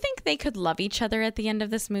 Do you think they could love each other at the end of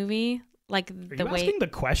this movie? Like Are the you way asking the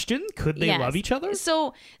question? Could they Yes. love each other?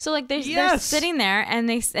 So like they're Yes. sitting there and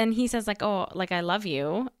he says like, oh, like I love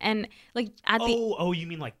you, and like at the Oh, you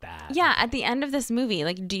mean like that? yeah at the end of this movie,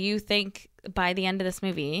 like do you think by the end of this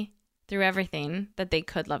movie, through everything, that they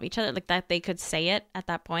could love each other, like that they could say it at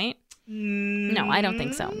that point? No, I don't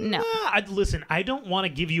think so. No. Listen, I don't want to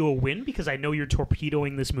give you a win because I know you're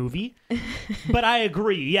torpedoing this movie, but I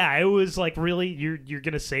agree. Yeah, it was like, really, you're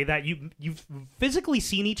gonna say that you've physically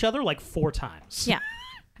seen each other like 4 times. Yeah.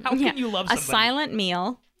 How can you love somebody?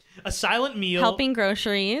 A silent meal, helping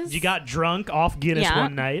groceries. You got drunk off Guinness Yeah.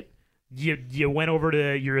 one night. You went over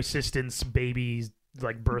to your assistant's baby's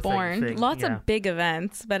like birthday born. thing. Lots Yeah. of big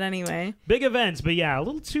events, but anyway. Big events, but yeah, a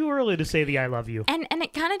little too early to say the I love you. And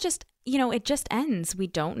it kind of just, it just ends. We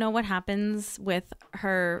don't know what happens with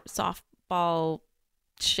her softball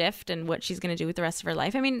shift and what she's going to do with the rest of her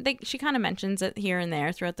life. I mean, she kind of mentions it here and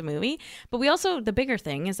there throughout the movie, but the bigger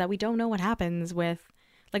thing is that we don't know what happens with,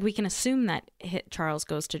 like, we can assume that Charles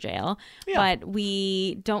goes to jail, but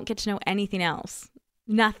we don't get to know anything else.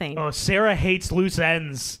 Nothing. Oh, Sarah hates loose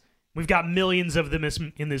ends. We've got millions of them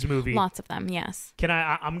in this movie. Lots of them, yes.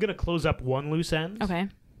 I'm going to close up one loose end. Okay.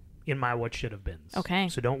 In my what should have been. Okay.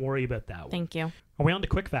 So don't worry about that one. Thank you. Are we on to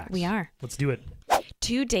quick facts? We are. Let's do it.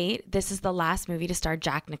 To date, this is the last movie to star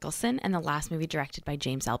Jack Nicholson and the last movie directed by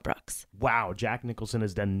James L. Brooks. Wow, Jack Nicholson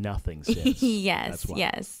has done nothing since.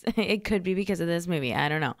 Yes. It could be because of this movie. I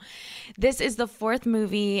don't know. This is the fourth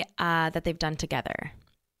movie that they've done together.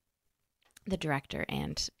 The director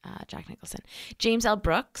and Jack Nicholson. James L.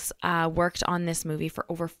 Brooks worked on this movie for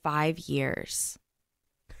over 5 years.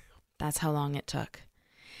 That's how long it took.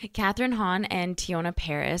 Catherine Hahn and Tiona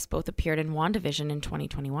Paris both appeared in WandaVision in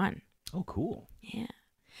 2021. Oh, cool. Yeah.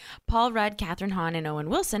 Paul Rudd, Catherine Hahn, and Owen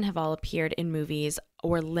Wilson have all appeared in movies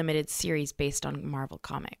or limited series based on Marvel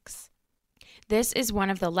Comics. This is one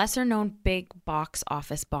of the lesser-known big box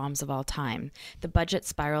office bombs of all time. The budget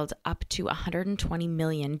spiraled up to $120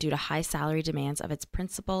 million due to high salary demands of its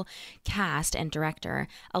principal cast and director,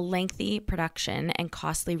 a lengthy production, and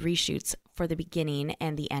costly reshoots for the beginning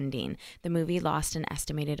and the ending. The movie lost an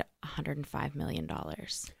estimated $105 million.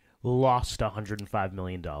 Lost $105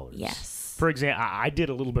 million. Yes. For example, I did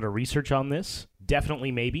a little bit of research on this.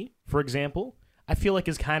 Definitely Maybe, for example, I feel like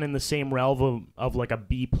is kind of in the same realm of like a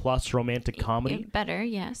B-plus romantic comedy. Better,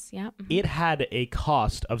 yes. Yeah. Mm-hmm. It had a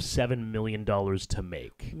cost of $7 million to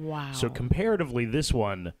make. Wow. So comparatively, this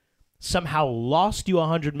one somehow lost you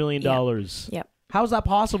 $100 million. Yep. How's that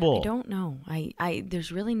possible? I don't know. I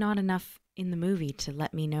there's really not enough in the movie to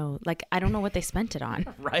let me know. Like, I don't know what they spent it on.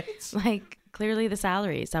 Right? Like, clearly the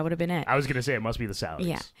salaries. That would have been it. I was going to say it must be the salaries.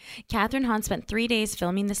 Yeah. Catherine Hahn spent 3 days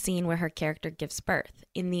filming the scene where her character gives birth.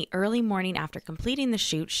 In the early morning after completing the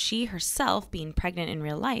shoot, she herself, being pregnant in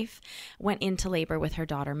real life, went into labor with her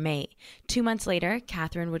daughter May. 2 months later,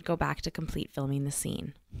 Catherine would go back to complete filming the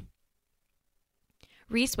scene.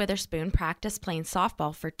 Reese Witherspoon practiced playing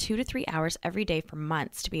softball for 2 to 3 hours every day for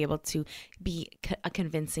months to be able to be a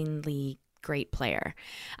convincingly great player.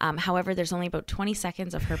 However, there's only about 20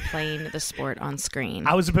 seconds of her playing the sport on screen.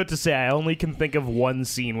 I was about to say, I only can think of one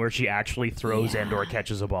scene where she actually throws and or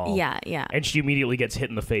catches a ball. Yeah. And she immediately gets hit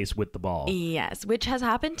in the face with the ball. Yes, which has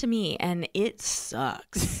happened to me, and it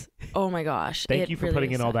sucks. Oh my gosh. Thank you for really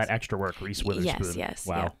putting in all sucks. that extra work, Reese Witherspoon. Yes.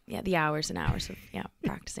 Wow. Yeah, the hours and hours of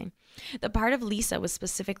practicing. The part of Lisa was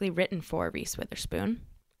specifically written for Reese Witherspoon,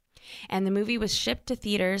 and the movie was shipped to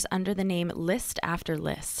theaters under the name List After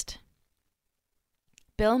List.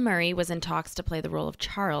 Bill Murray was in talks to play the role of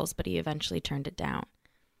Charles, but he eventually turned it down.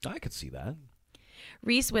 I could see that.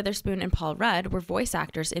 Reese Witherspoon and Paul Rudd were voice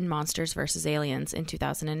actors in Monsters vs. Aliens in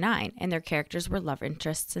 2009, and their characters were love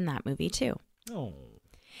interests in that movie too. Oh.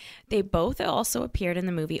 They both also appeared in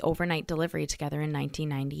the movie Overnight Delivery together in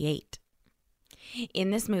 1998.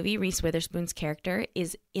 In this movie, Reese Witherspoon's character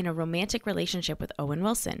is in a romantic relationship with Owen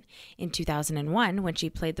Wilson. In 2001, when she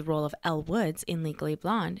played the role of Elle Woods in Legally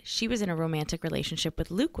Blonde, she was in a romantic relationship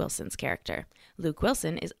with Luke Wilson's character. Luke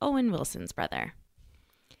Wilson is Owen Wilson's brother.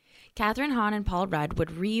 Catherine Hahn and Paul Rudd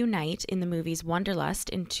would reunite in the movies Wanderlust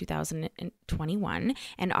in 2021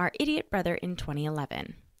 and Our Idiot Brother in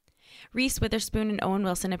 2011. Reese Witherspoon and Owen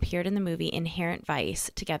Wilson appeared in the movie Inherent Vice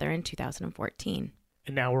together in 2014.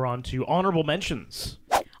 And now we're on to honorable mentions.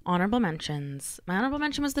 Honorable mentions. My honorable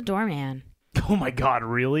mention was The Doorman. Oh my God,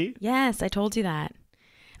 really? Yes, I told you that.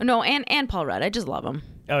 No, and Paul Rudd. I just love him.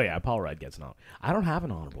 Oh yeah, Paul Rudd gets an honor. I don't have an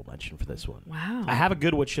honorable mention for this one. Wow. I have a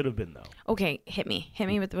good what should have been, though. Okay, hit me. Hit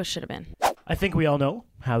me with what should have been. I think we all know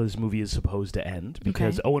how this movie is supposed to end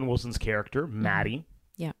because Okay. Owen Wilson's character, Maddie,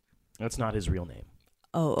 Yeah. that's not his real name.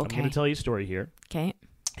 Oh, I'm okay. going to tell you a story here. Okay.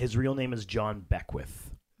 His real name is John Beckwith.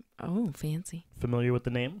 Oh, fancy. Familiar with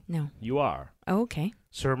the name? No. You are. Oh, okay.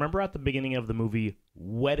 So remember at the beginning of the movie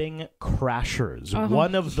Wedding Crashers, Oh,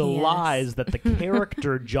 one of the yes. lies that the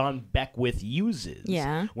character John Beckwith uses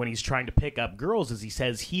Yeah. when he's trying to pick up girls is he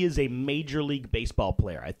says he is a Major League Baseball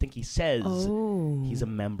player. I think he says he's a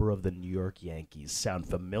member of the New York Yankees. Sound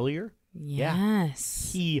familiar?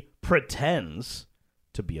 Yes. He pretends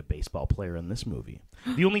to be a baseball player in this movie.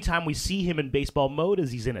 The only time we see him in baseball mode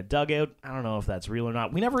is he's in a dugout. I don't know if that's real or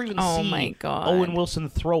not. We never even Oh see my God. Owen Wilson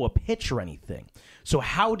throw a pitch or anything. So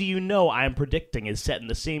how do you know I'm predicting is set in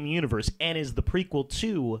the same universe and is the prequel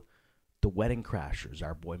to The Wedding Crashers?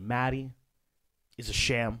 Our boy Matty is a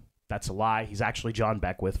sham. That's a lie. He's actually John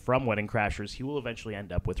Beckwith from Wedding Crashers. He will eventually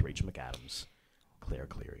end up with Rachel McAdams. Claire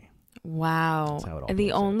Cleary. Wow. That's how it all The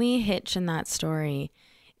goes out. only hitch in that story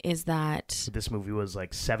is that This movie was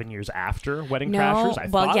like 7 years after Wedding Crashers. I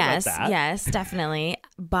thought yes, about that. yes, definitely.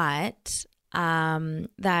 But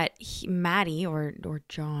that Maddie or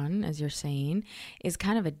John, as you're saying, is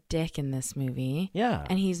kind of a dick in this movie. Yeah.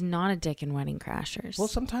 And he's not a dick in Wedding Crashers. Well,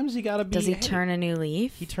 sometimes you gotta be. Does he hey, turn a new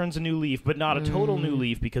leaf? He turns a new leaf, but not a total new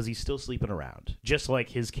leaf because he's still sleeping around, just like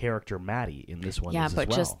his character Maddie in this one. Yeah, is but as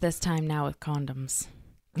well. just this time now with condoms.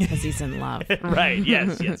 because he's in love. Right.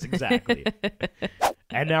 Yes, exactly.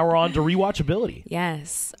 And now we're on to rewatchability.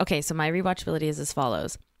 Yes. Okay, so my rewatchability is as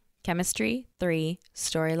follows. Chemistry, 3.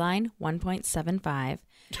 Storyline, 1.75.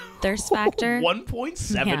 Thirst factor.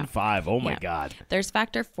 1.75. Yeah. Oh, my God. Thirst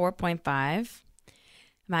factor, 4.5.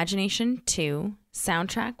 Imagination, 2.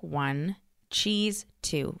 Soundtrack, 1. Cheese,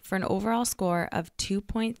 2. For an overall score of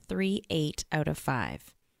 2.38 out of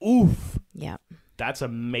 5. Oof. Yep. That's a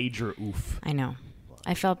major oof. I know.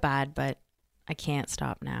 I felt bad, but I can't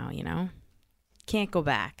stop now, you know? Can't go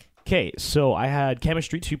back. Okay, so I had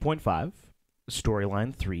chemistry 2.5,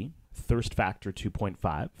 storyline 3, thirst factor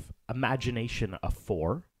 2.5, imagination a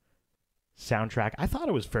 4, soundtrack. I thought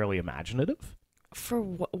it was fairly imaginative.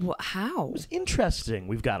 For how? It was interesting.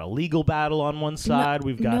 We've got a legal battle on one side.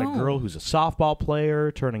 We've got a girl who's a softball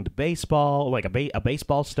player turning to baseball, like a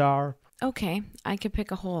baseball star. Okay, I could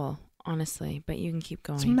pick a hole, honestly, but you can keep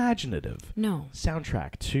going. It's imaginative. No.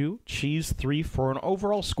 Soundtrack 2, cheese 3 for an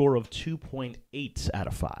overall score of 2.8 out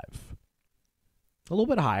of 5. A little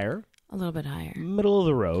bit higher. A little bit higher. Middle of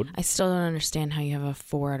the road. I still don't understand how you have a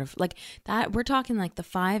 4 out of like that. We're talking like the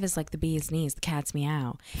 5 is like the bee's knees, the cat's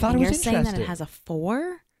meow. Thought and it was you're saying that interesting. it has a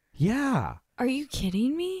 4? Yeah. Are you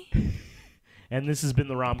kidding me? And this has been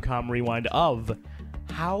the Rom-Com Rewind of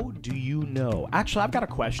How Do You Know? Actually, I've got a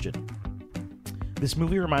question. This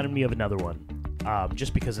movie reminded me of another one,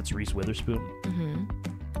 just because it's Reese Witherspoon.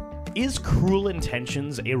 Mm-hmm. Is Cruel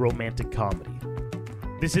Intentions a romantic comedy?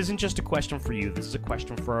 This isn't just a question for you. This is a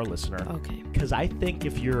question for our listener. Okay. Because I think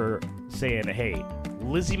if you're saying, hey,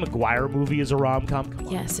 Lizzie McGuire movie is a rom-com, come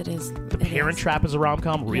on. Yes, it is. The Parent Trap is a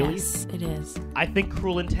rom-com, really? Yes, it is. I think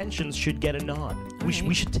Cruel Intentions should get a nod.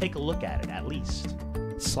 We should take a look at it, at least.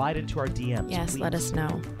 Slide into our DMs, Yes, please. let us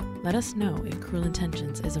know. Let us know if Cruel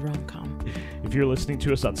Intentions is a rom-com. If you're listening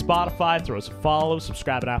to us on Spotify, throw us a follow,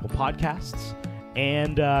 subscribe at Apple Podcasts,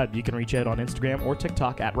 and you can reach out on Instagram or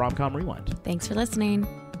TikTok at Romcom Rewind. Thanks for listening.